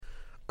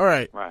All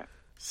right. Right.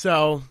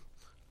 So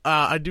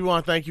I do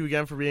want to thank you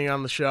again for being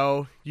on the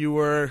show. You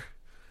were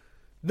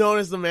known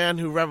as the man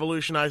who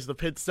revolutionized the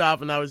pit stop,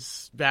 and that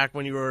was back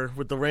when you were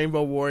with the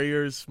Rainbow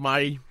Warriors,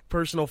 my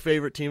personal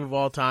favorite team of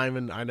all time,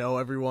 and I know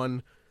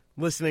everyone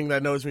listening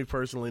that knows me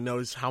personally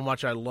knows how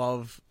much I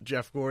love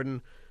Jeff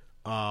Gordon.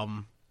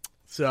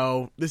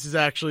 So this is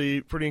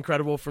actually pretty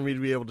incredible for me to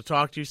be able to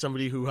talk to you,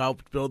 somebody who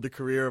helped build the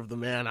career of the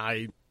man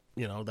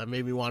that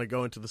made me want to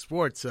go into the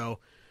sport. So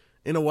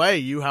in a way,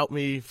 you helped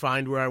me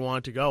find where I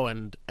wanted to go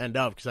and end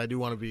up, because I do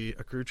want to be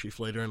a crew chief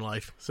later in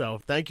life.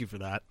 So thank you for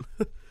that.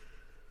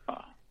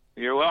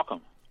 You're welcome.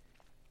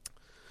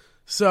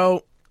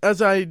 So,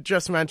 as I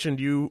just mentioned,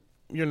 you're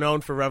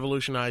known for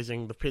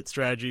revolutionizing the pit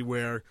strategy,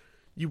 where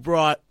you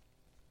brought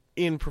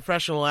in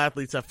professional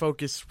athletes that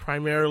focus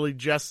primarily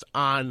just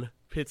on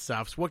pit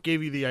stops. What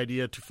gave you the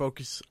idea to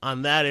focus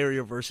on that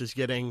area versus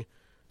getting,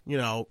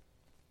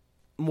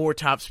 more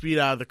top speed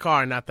out of the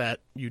car? Not that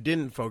you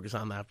didn't focus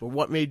on that, but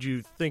what made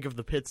you think of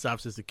the pit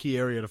stops as the key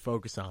area to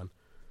focus on?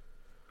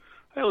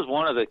 It was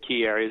one of the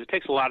key areas. It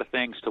takes a lot of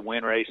things to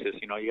win races.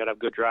 You got to have a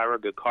good driver,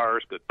 good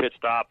cars, good pit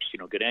stops,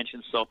 good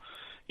engines. So,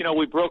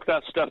 we broke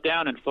that stuff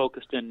down and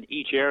focused in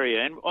each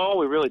area. And all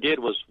we really did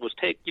was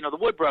take, the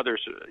Wood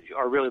brothers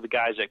are really the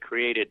guys that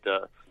created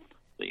the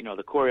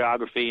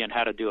choreography and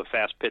how to do a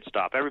fast pit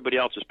stop. Everybody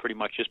else has pretty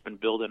much just been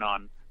building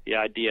on the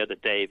idea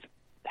that they've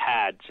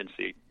had since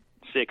the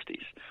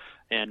 60s.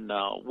 And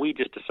we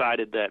just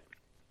decided that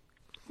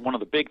one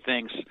of the big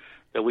things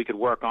that we could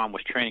work on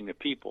was training the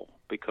people,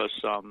 because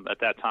at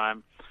that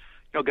time,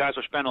 guys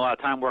were spending a lot of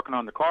time working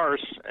on the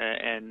cars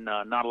and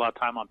not a lot of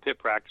time on pit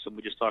practice. And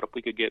we just thought if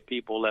we could get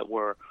people that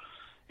were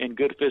in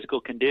good physical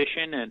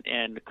condition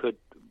and could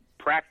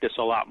practice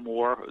a lot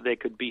more, they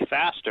could be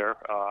faster,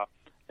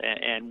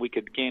 and we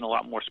could gain a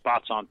lot more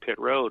spots on pit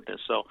road. And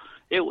so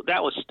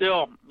that was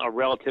still a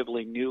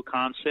relatively new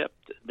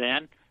concept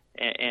then.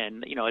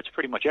 And it's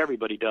pretty much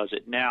everybody does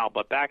it now.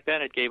 But back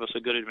then it gave us a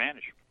good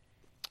advantage.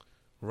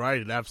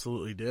 Right, it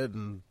absolutely did,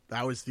 and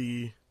that was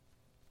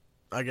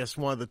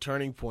one of the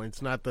turning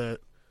points. Not that,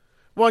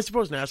 well, I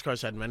suppose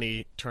NASCAR's had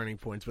many turning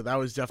points, but that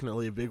was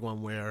definitely a big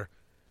one where,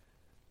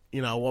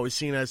 what was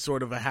seen as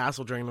sort of a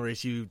hassle during the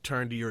race, you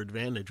turned to your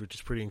advantage, which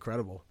is pretty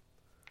incredible.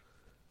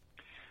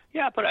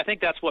 Yeah, but I think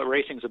that's what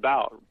racing's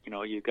about.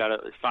 You've got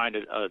to find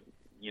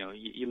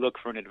you look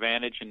for an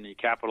advantage and you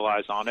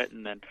capitalize on it,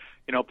 and then,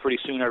 pretty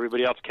soon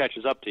everybody else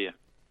catches up to you.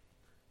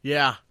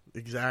 Yeah,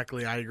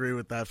 exactly. I agree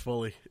with that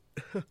fully.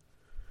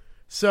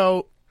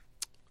 So,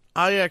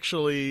 I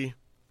actually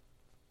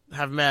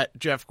have met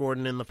Jeff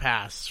Gordon in the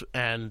past,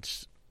 and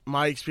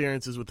my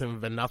experiences with him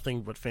have been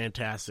nothing but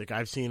fantastic.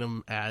 I've seen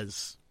him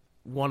as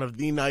one of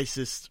the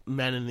nicest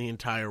men in the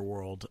entire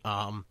world.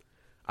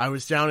 I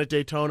was down at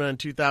Daytona in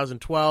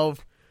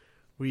 2012.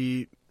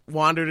 We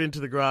wandered into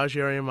the garage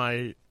area.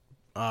 My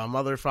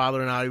mother, father,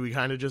 and I, we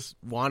kind of just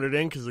wandered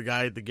in because the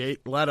guy at the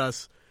gate let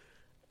us,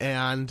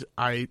 and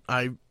I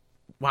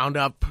wound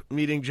up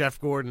meeting Jeff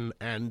Gordon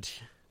and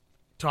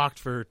talked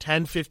for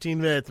 10, 15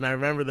 minutes, and I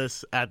remember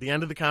this at the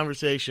end of the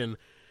conversation.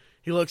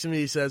 He looks at me,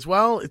 he says,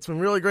 "Well, it's been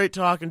really great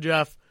talking,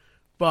 Jeff,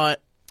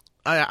 but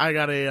I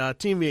got a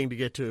team meeting to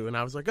get to." And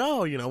I was like,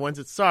 "Oh, when's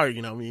it start?"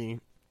 Me,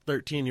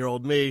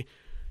 13-year-old me.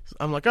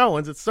 I'm like, "Oh,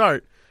 when's it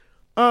start?"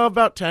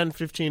 About 10,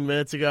 15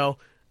 minutes ago.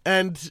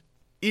 And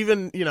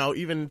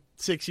even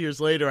 6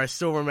 years later, I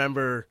still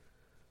remember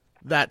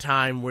that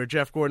time where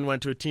Jeff Gordon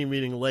went to a team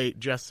meeting late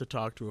just to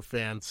talk to a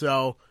fan.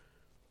 So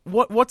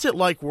what's it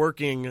like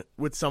working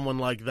with someone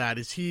like that?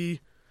 Is he,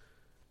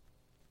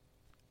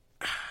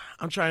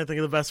 I'm trying to think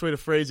of the best way to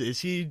phrase it. Is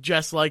he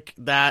just like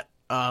that,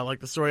 like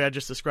the story I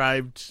just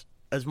described,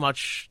 as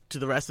much to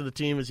the rest of the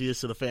team as he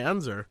is to the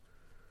fans, or?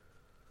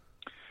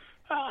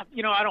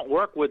 I don't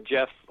work with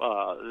Jeff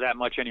that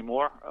much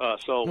anymore.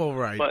 Well,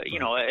 right. But,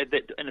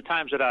 in the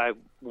times that I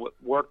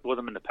worked with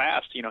him in the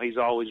past, he's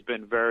always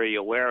been very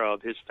aware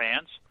of his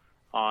fans.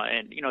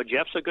 And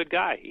Jeff's a good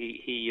guy.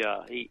 He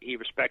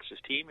respects his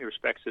team. He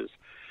respects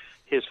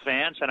his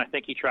fans, and I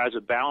think he tries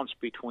a balance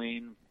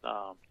between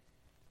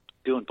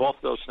doing both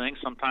of those things.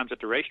 Sometimes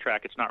at the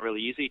racetrack, it's not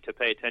really easy to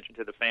pay attention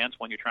to the fans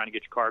when you're trying to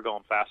get your car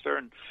going faster.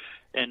 And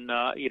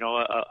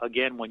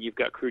again, when you've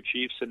got crew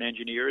chiefs and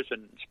engineers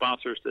and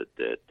sponsors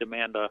that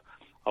demand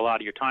a lot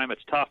of your time,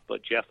 it's tough.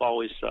 But Jeff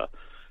always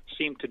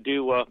seemed to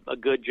do a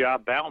good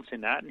job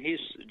balancing that, and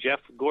Jeff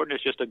Gordon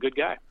is just a good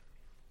guy.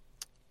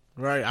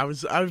 Right.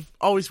 I've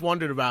always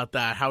wondered about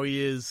that, how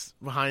he is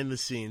behind the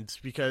scenes,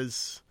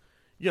 because,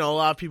 a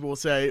lot of people will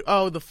say,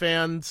 "Oh, the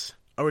fans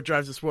are what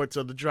drives the sport,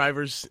 so the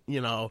drivers,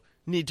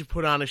 need to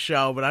put on a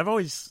show." But I've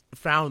always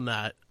found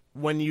that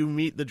when you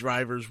meet the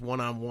drivers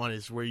one-on-one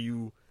is where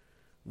you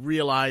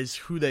realize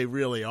who they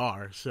really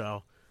are.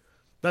 So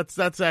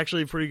that's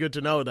actually pretty good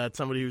to know that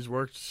somebody who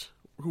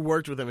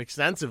worked with him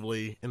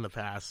extensively in the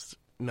past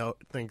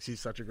thinks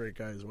he's such a great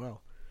guy as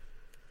well.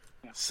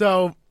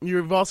 So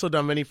you've also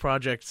done many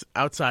projects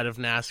outside of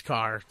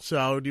NASCAR.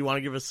 So do you want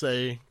to give us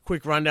a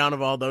quick rundown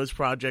of all those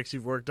projects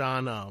you've worked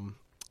on?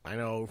 I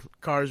know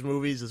cars,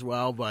 movies as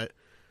well, but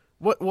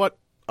what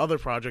other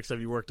projects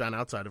have you worked on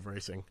outside of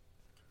racing?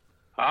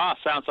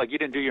 Sounds like you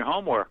didn't do your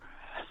homework.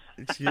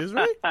 Excuse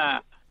me?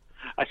 I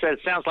said, it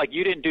sounds like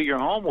you didn't do your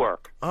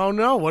homework. Oh,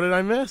 no. What did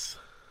I miss?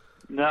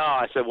 No,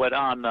 I said, what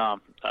on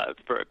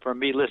for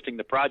me listing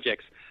the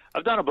projects?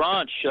 I've done a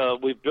bunch.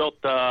 We've built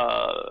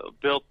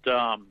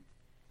some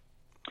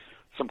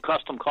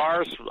custom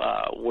cars.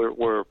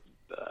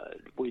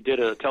 We did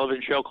a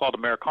television show called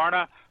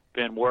Americana.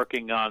 Been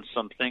working on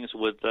some things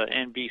with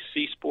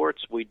NBC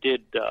Sports. We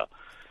did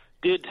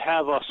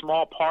have a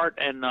small part,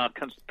 and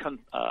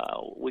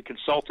we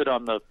consulted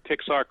on the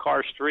Pixar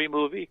Cars 3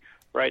 movie.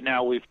 Right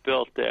now, we've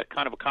built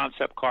kind of a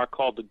concept car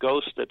called the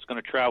Ghost that's going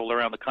to travel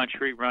around the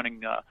country,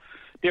 running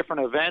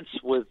different events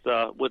with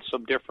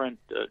some different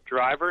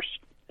drivers.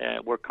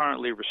 We're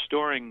currently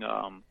restoring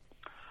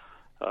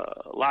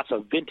lots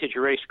of vintage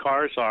race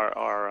cars.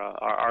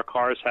 Our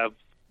cars have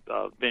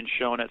been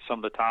shown at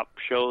some of the top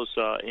shows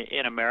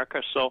in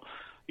America. So,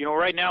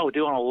 right now we're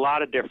doing a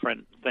lot of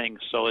different things.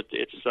 So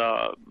it's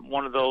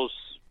one of those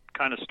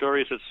kind of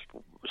stories that's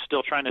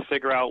still trying to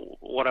figure out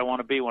what I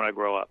want to be when I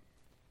grow up.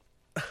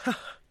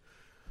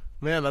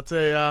 Man, that's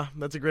a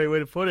great way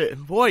to put it.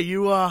 And boy,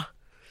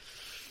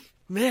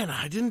 man,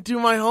 I didn't do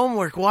my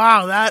homework.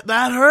 Wow, that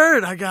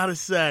hurt, I gotta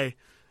say.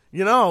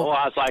 Well,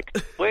 I was like,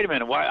 wait a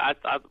minute, why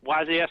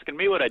is he asking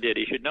me what I did?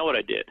 He should know what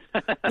I did.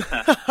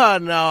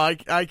 No,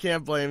 I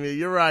can't blame you.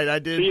 You're right, I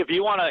did. See, if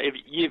you want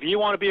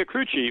to be a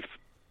crew chief,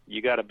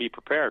 you got to be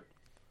prepared.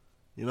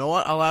 You know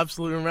what? I'll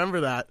absolutely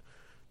remember that.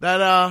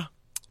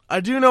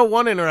 I do know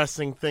one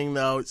interesting thing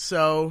though.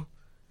 So,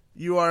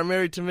 you are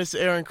married to Miss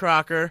Erin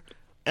Crocker,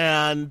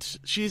 and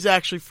she's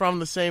actually from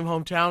the same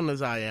hometown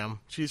as I am.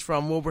 She's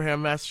from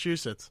Wilbraham,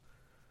 Massachusetts.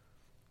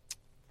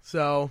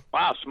 So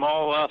wow,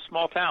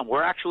 small town.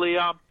 We're actually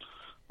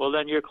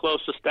then you're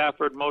close to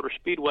Stafford Motor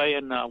Speedway,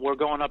 and we're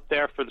going up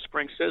there for the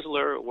Spring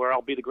Sizzler, where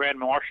I'll be the Grand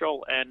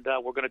Marshal, and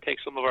we're going to take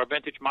some of our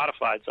vintage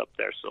modifieds up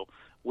there. So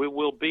we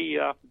will be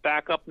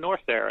back up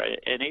north there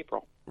in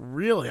April.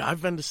 Really,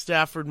 I've been to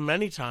Stafford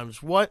many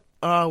times. What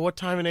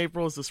time in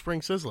April is the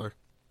Spring Sizzler?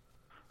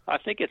 I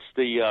think it's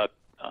the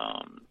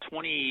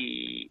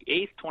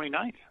 28th,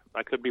 29th.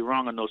 I could be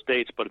wrong on those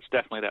dates, but it's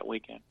definitely that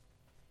weekend.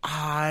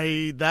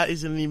 That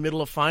is in the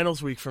middle of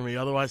finals week for me.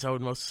 Otherwise, I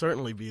would most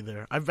certainly be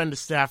there. I've been to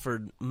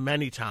Stafford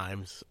many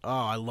times. Oh,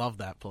 I love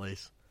that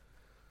place.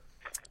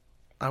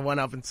 I went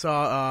up and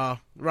saw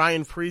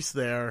Ryan Preece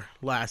there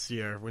last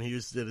year when he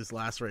did his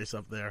last race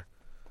up there.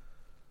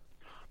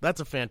 That's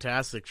a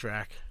fantastic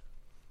track.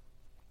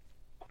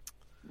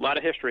 A lot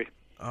of history.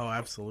 Oh,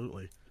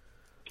 absolutely.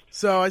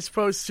 So I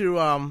suppose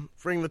to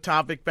bring the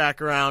topic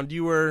back around,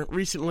 you were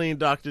recently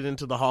inducted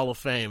into the Hall of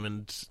Fame,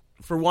 and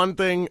for one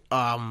thing,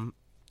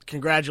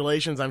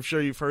 congratulations. I'm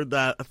sure you've heard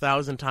that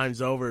 1,000 times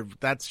over.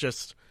 But that's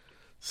just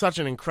such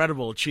an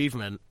incredible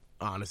achievement,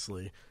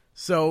 honestly.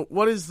 So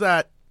what does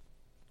that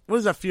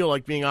feel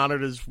like, being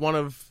honored as one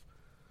of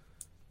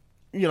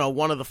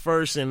the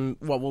first in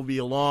what will be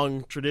a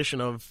long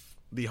tradition of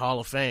the Hall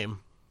of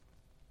Fame?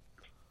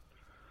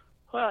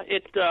 Well,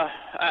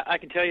 I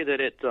can tell you that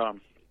it's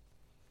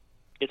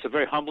a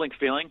very humbling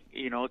feeling,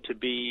 to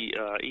be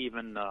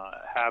even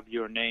have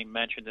your name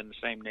mentioned in the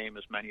same name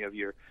as many of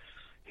your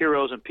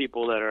heroes and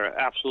people that are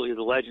absolutely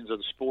the legends of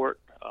the sport,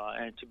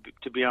 and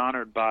to be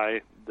honored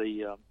by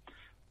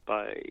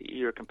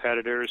your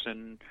competitors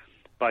and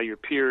by your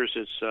peers.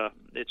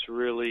 It's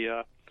really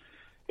a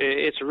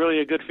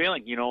good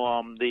feeling.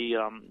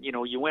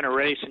 You win a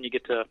race and you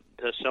get to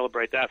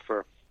celebrate that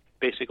for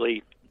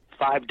basically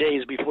 5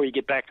 days before you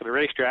get back to the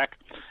racetrack.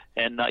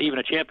 And even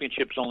a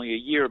championship's only a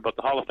year, but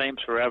the Hall of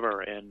Fame's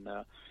forever. And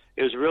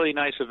it was a really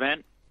nice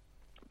event,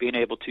 being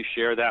able to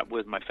share that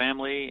with my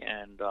family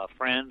and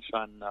friends.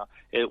 And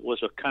it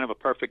was a kind of a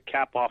perfect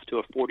cap-off to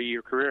a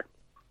 40-year career.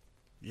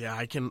 Yeah,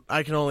 I can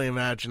only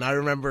imagine. I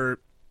remember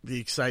the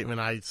excitement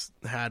I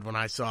had when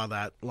I saw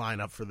that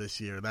lineup for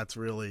this year. That's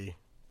really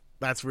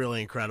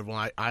incredible.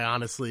 I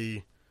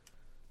honestly,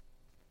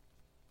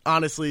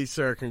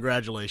 sir,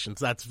 congratulations.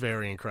 That's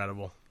very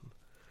incredible.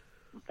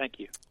 Thank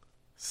you.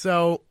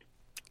 So,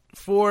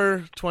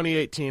 for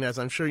 2018, as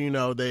I'm sure you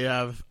know, they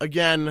have,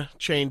 again,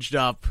 changed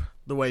up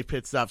the way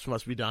pit stops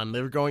must be done.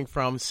 They were going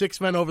from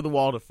 6 men over the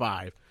wall to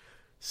 5.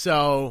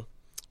 So,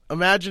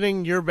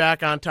 imagining you're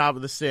back on top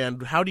of the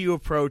stand, how do you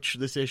approach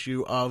this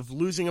issue of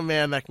losing a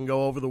man that can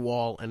go over the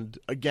wall and,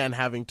 again,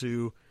 having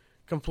to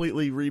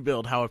completely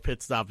rebuild how a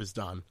pit stop is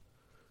done?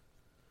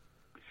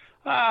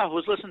 I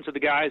was listening to the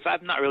guys.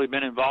 I've not really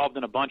been involved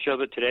in a bunch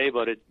of it today,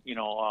 but as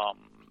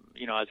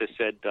I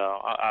said,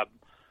 I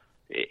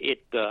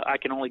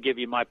can only give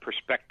you my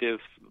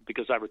perspective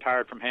because I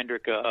retired from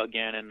Hendrick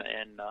again, and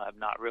I've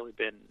not really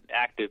been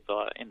active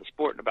in the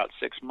sport in about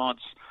 6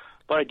 months.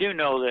 But I do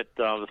know that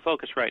the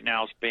focus right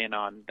now has been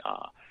on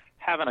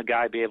having a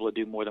guy be able to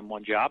do more than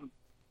one job.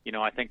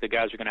 I think the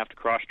guys are going to have to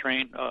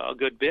cross-train a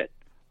good bit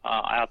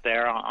out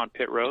there on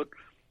pit road.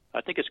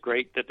 I think it's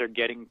great that they're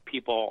getting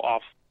people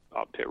off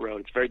pit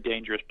road. It's a very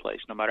dangerous place.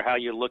 No matter how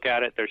you look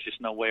at it, there's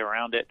just no way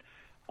around it.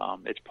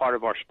 It's part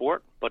of our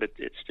sport, but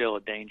it's still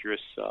a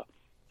dangerous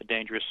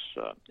dangerous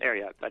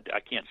area. I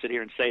can't sit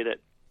here and say that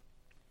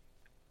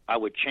I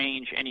would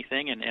change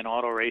anything in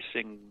auto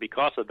racing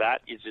because of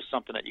that. It's just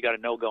something that you got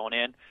to know going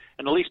in,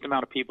 and the least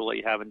amount of people that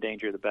you have in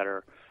danger, the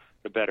better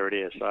it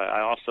is.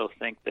 I also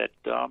think that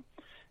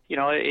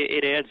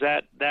it adds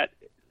that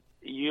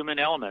human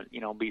element.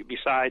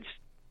 Besides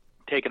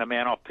taking a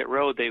man off pit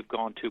road, they've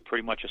gone to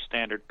pretty much a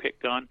standard pit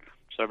gun,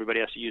 so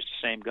everybody has to use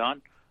the same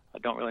gun. I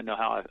don't really know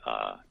how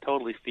I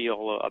totally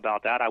feel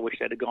about that. I wish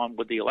they'd have gone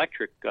with the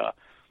electric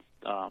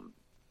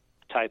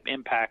type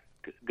impact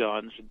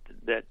guns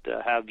that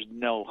have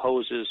no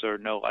hoses or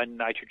no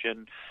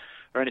nitrogen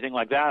or anything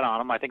like that on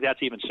them. I think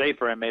that's even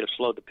safer and may have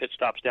slowed the pit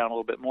stops down a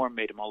little bit more and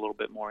made them a little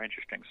bit more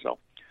interesting. So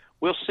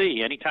we'll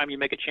see. Anytime you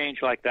make a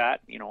change like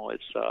that,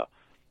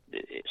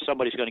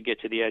 somebody's going to get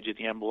to the edge of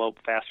the envelope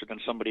faster than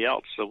somebody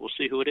else. So we'll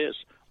see who it is.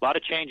 A lot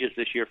of changes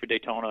this year for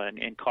Daytona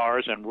in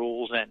cars and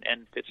rules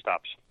and pit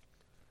stops.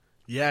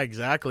 Yeah,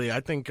 exactly. I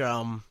think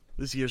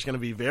this year's going to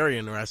be very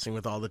interesting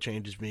with all the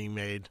changes being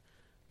made.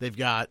 They've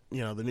got,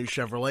 the new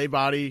Chevrolet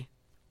body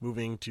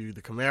moving to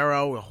the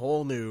Camaro, a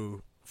whole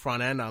new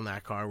front end on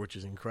that car, which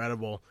is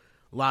incredible.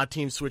 A lot of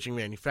teams switching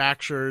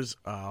manufacturers.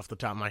 Off the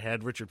top of my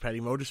head, Richard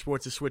Petty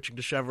Motorsports is switching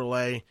to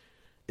Chevrolet.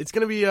 It's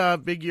going to be a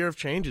big year of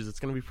changes.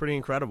 It's going to be pretty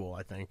incredible,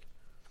 I think.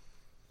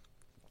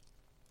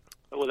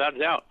 Without a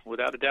doubt.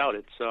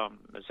 It's I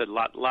said a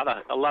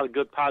lot of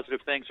good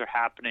positive things are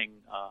happening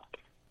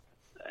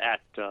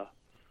at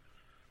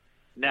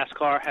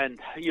NASCAR, and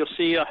you'll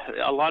see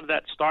a lot of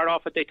that start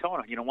off at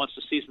Daytona. Once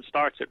the season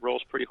starts, it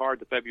rolls pretty hard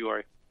to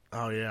February.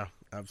 Oh, yeah,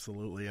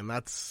 absolutely. And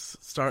that's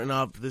starting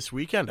up this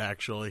weekend,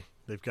 actually.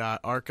 They've got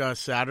ARCA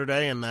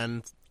Saturday and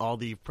then all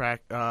the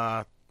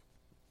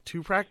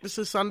two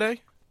practices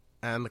Sunday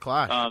and the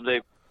Clash.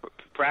 They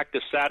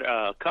practice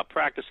Cup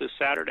practices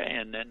Saturday,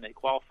 and then they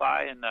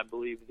qualify, and I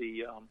believe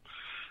the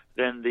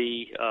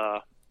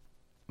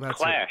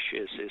Clash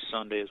is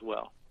Sunday as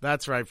well.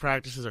 That's right.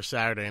 Practices are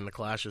Saturday, and the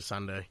Clash is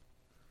Sunday.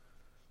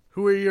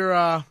 Who are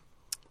your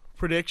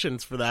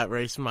predictions for that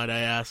race, might I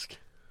ask?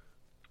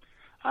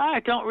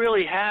 I don't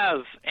really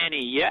have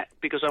any yet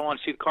because I want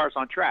to see the cars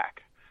on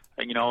track.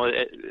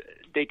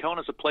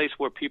 Daytona's a place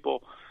where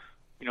people,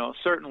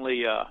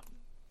 certainly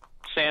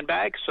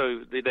sandbag,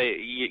 so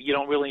you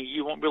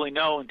won't really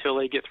know until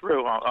they get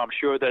through. I'm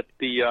sure that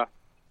the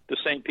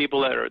same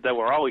people that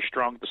were always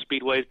strong at the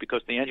speedways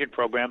because the engine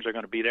programs are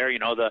going to be there.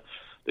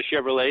 The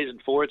Chevrolets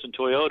and Fords and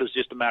Toyotas,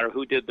 just a matter of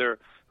who did their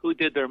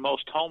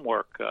most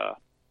homework.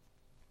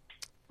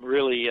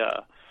 Really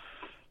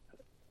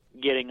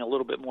getting a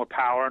little bit more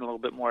power and a little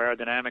bit more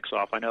aerodynamics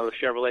off. I know the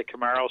Chevrolet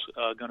Camaro's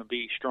going to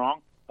be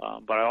strong,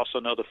 but I also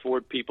know the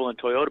Ford people and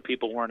Toyota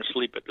people weren't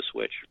asleep at the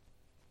switch.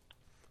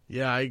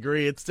 Yeah, I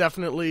agree. It's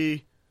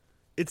definitely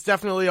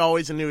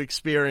always a new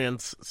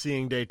experience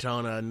seeing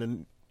Daytona and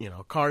then,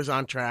 cars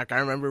on track. I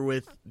remember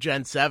with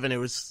Gen 7, it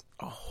was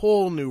a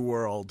whole new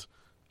world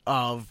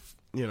of,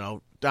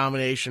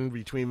 domination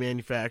between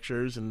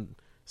manufacturers, and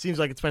seems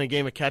like it's been a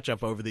game of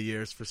catch-up over the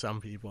years for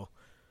some people.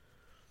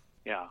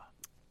 Yeah.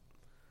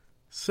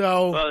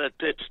 So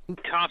it's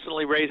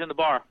constantly raising the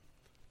bar.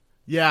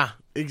 Yeah,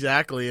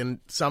 exactly. And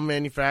some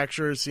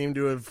manufacturers seem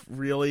to have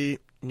really,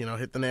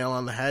 hit the nail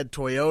on the head.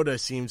 Toyota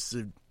seems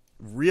to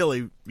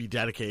really be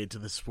dedicated to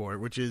the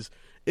sport,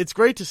 it's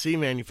great to see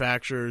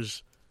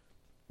manufacturers,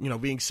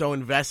 being so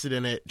invested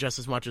in it just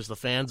as much as the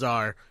fans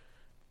are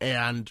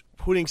and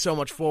putting so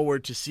much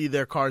forward to see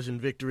their cars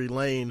in victory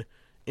lane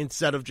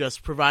instead of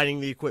just providing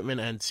the equipment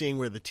and seeing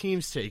where the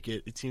teams take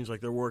it. It seems like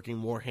they're working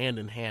more hand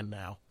in hand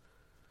now.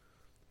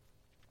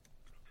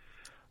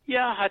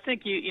 Yeah, I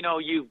think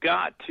you've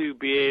got to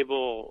be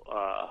able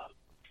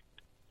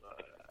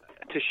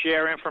to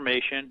share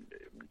information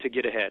to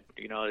get ahead.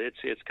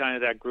 It's kind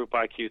of that group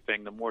IQ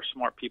thing. The more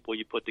smart people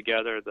you put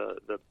together,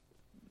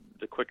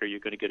 the quicker you're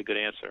going to get a good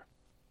answer.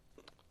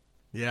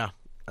 Yeah,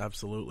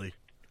 absolutely.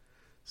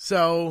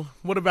 So,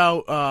 what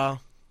about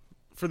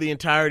for the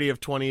entirety of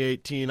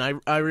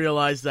 2018? I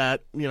realize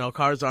that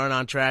cars aren't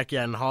on track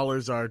yet, and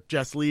haulers are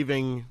just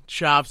leaving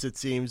shops. It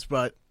seems,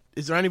 but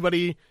is there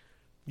anybody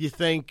you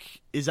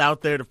think is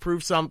out there to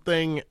prove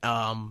something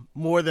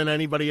more than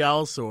anybody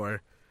else,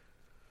 or?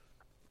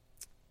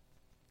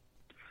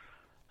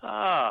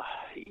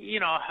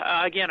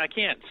 Again, I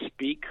can't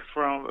speak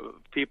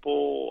from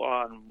people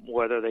on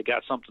whether they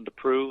got something to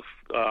prove.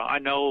 I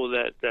know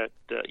that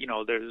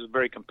there's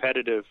very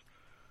competitive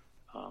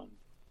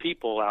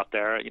people out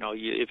there.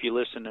 If you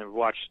listen and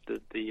watch the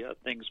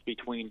things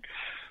between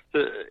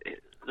the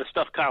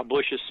stuff Kyle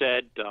Busch has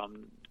said,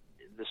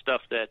 the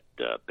stuff that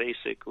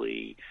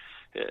basically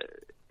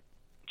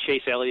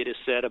Chase Elliott has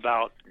said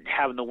about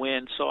having the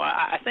win. So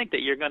I think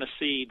that you're going to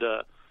see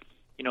the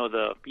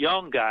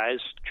young guys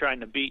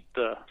trying to beat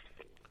the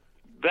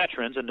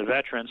veterans, and the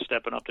veterans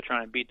stepping up to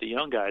try and beat the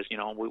young guys.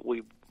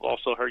 We've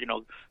also heard,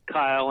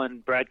 Kyle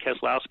and Brad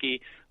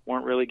Keselowski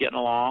weren't really getting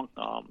along.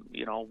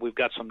 We've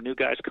got some new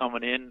guys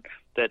coming in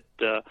that,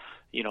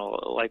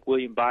 like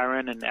William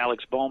Byron and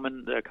Alex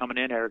Bowman, they're coming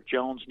in. Eric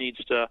Jones needs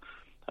to,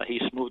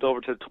 he's moved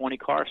over to the 20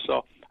 car.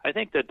 So I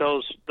think that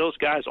those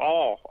guys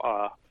all,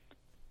 are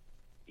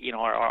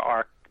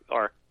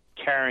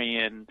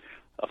carrying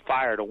a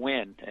fire to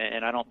win,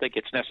 and I don't think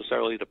it's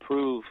necessarily to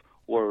prove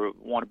or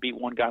want to beat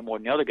one guy more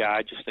than the other guy.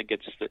 I just think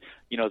it's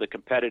the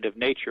competitive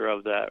nature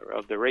of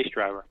the race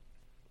driver.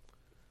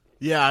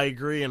 Yeah, I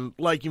agree. And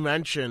like you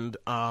mentioned,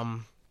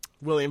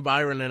 William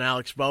Byron and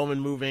Alex Bowman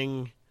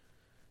moving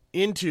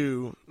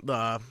into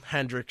the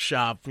Hendrick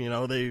shop.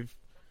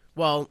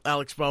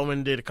 Alex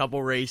Bowman did a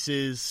couple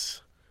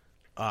races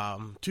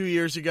 2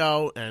 years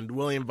ago, and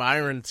William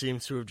Byron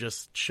seems to have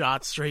just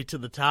shot straight to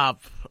the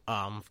top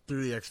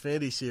through the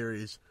Xfinity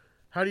Series.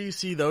 How do you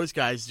see those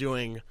guys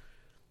doing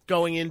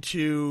going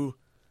into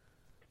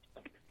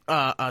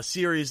a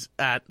series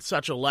at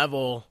such a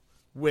level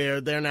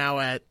where they're now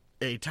at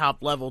a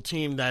top-level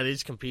team that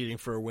is competing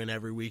for a win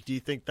every week? Do you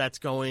think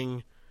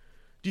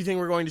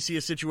we're going to see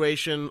a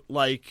situation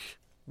like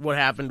what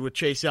happened with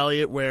Chase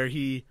Elliott, where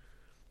he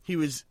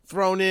was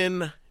thrown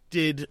in,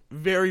 did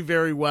very,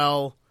 very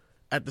well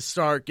at the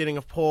start, getting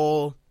a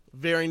pole,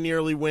 very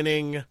nearly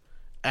winning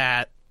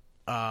at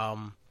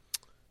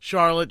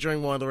Charlotte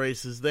during one of the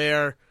races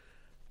there,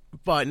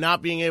 but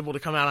not being able to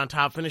come out on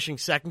top, finishing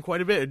second quite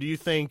a bit? Or do you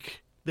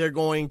think they're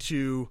going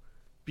to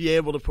be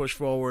able to push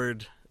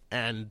forward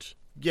and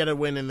get a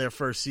win in their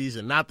first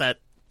season? Not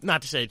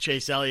to say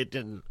Chase Elliott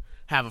didn't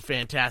have a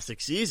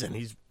fantastic season.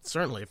 He's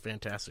certainly a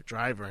fantastic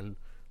driver and,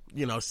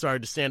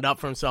 started to stand up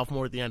for himself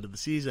more at the end of the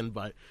season.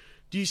 But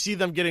do you see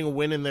them getting a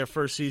win in their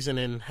first season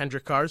in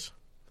Hendrick cars?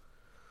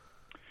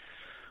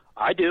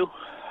 I do.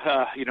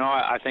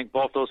 I think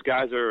both those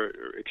guys are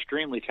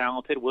extremely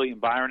talented. William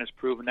Byron has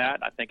proven that.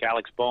 I think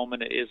Alex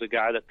Bowman is a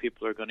guy that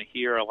people are going to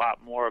hear a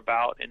lot more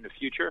about in the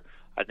future.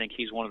 I think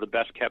he's one of the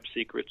best-kept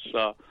secrets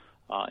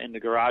in the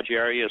garage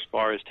area as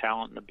far as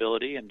talent and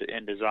ability and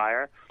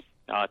desire.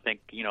 I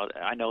think,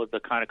 I know the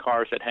kind of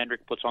cars that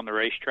Hendrick puts on the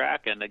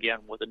racetrack, and again,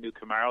 with a new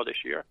Camaro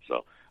this year.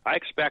 So I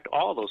expect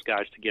all of those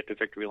guys to get to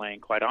victory lane,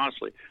 quite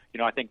honestly.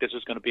 I think this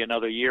is going to be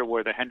another year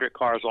where the Hendrick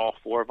cars, all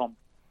four of them,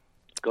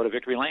 go to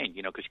victory lane,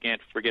 because you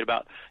can't forget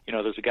about,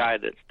 there's a guy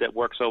that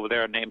works over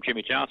there named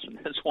Jimmy Johnson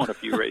that's won a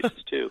few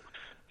races too.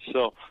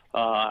 So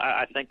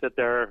I think that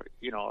they're,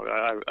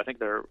 I think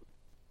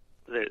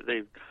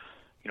they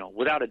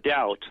without a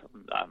doubt,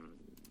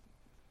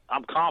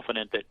 I'm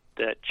confident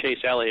that Chase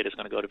Elliott is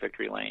going to go to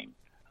victory lane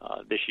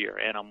this year,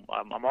 and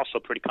I'm also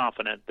pretty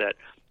confident that,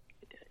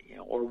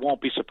 or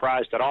won't be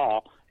surprised at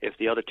all if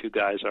the other two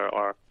guys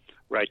are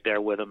right there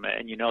with him,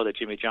 and that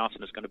Jimmy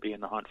Johnson is going to be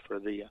in the hunt for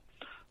the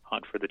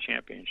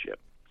championship.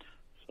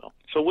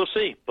 So we'll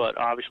see, but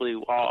obviously a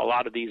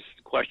lot of these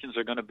questions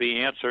are going to be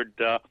answered.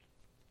 I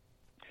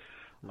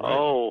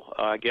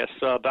guess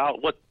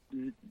about what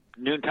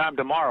noontime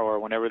tomorrow or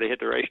whenever they hit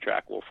the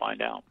racetrack, we'll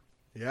find out.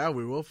 Yeah,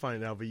 we will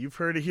find out. But you've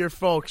heard it here,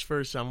 folks,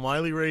 first on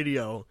Wiley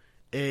Radio.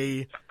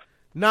 I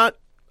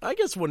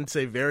wouldn't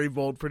say very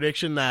bold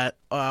prediction that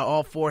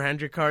all four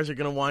Hendrick cars are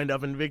going to wind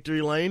up in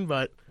victory lane,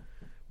 but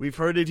we've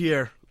heard it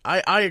here.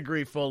 I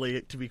agree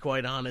fully, to be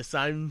quite honest.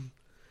 I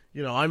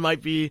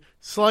might be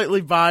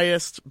slightly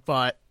biased,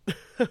 but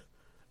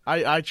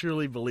I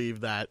truly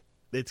believe that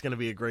it's going to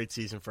be a great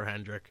season for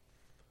Hendrick.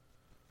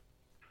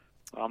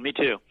 Well, me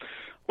too.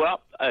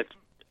 Well, I've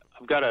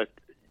got to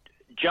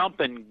jump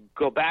and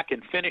go back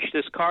and finish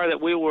this car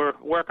that we were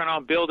working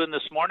on building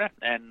this morning,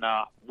 and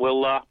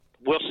we'll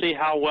see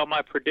how well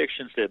my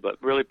predictions did, but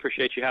really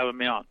appreciate you having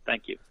me on.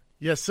 Thank you.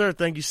 Yes, sir.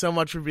 Thank you so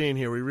much for being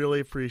here. We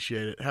really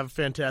appreciate it. Have a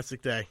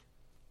fantastic day.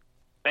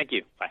 Thank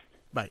you. Bye.